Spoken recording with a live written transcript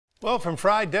Well, from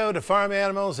fried dough to farm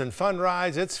animals and fun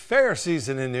rides, it's fair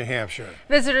season in New Hampshire.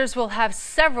 Visitors will have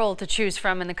several to choose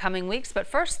from in the coming weeks, but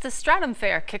first, the Stratham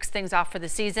Fair kicks things off for the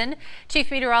season. Chief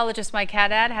Meteorologist Mike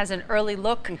Haddad has an early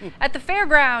look at the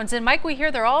fairgrounds, and Mike, we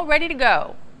hear they're all ready to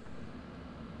go.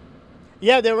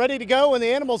 Yeah, they're ready to go, and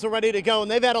the animals are ready to go,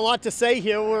 and they've had a lot to say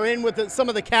here. We're in with some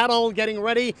of the cattle getting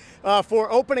ready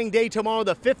for opening day tomorrow,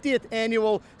 the 50th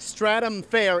annual Stratham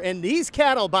Fair. And these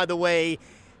cattle, by the way,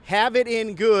 have it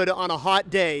in good on a hot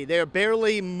day. They're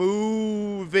barely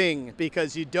moving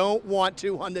because you don't want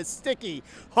to on this sticky,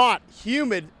 hot,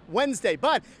 humid Wednesday.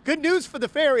 But good news for the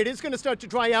fair, it is going to start to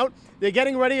dry out. They're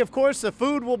getting ready, of course. The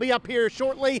food will be up here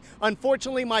shortly.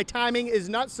 Unfortunately, my timing is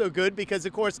not so good because,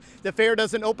 of course, the fair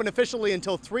doesn't open officially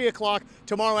until 3 o'clock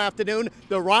tomorrow afternoon.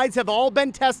 The rides have all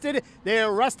been tested.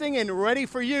 They're resting and ready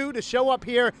for you to show up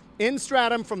here in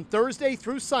Stratham from Thursday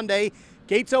through Sunday.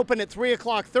 Gates open at 3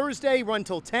 o'clock Thursday, run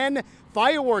till 10.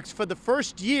 Fireworks for the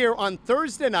first year on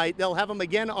Thursday night. They'll have them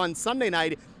again on Sunday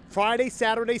night, Friday,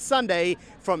 Saturday, Sunday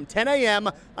from 10 a.m.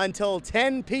 until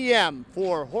 10 p.m.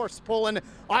 for horse pulling,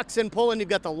 oxen pulling. You've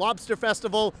got the Lobster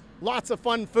Festival, lots of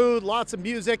fun food, lots of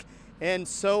music, and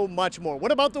so much more.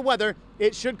 What about the weather?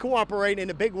 It should cooperate in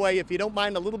a big way if you don't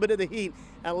mind a little bit of the heat.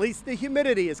 At least the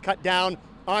humidity is cut down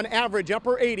on average,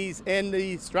 upper 80s in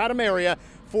the Stratham area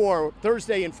for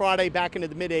Thursday and Friday, back into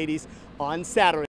the mid 80s on Saturday.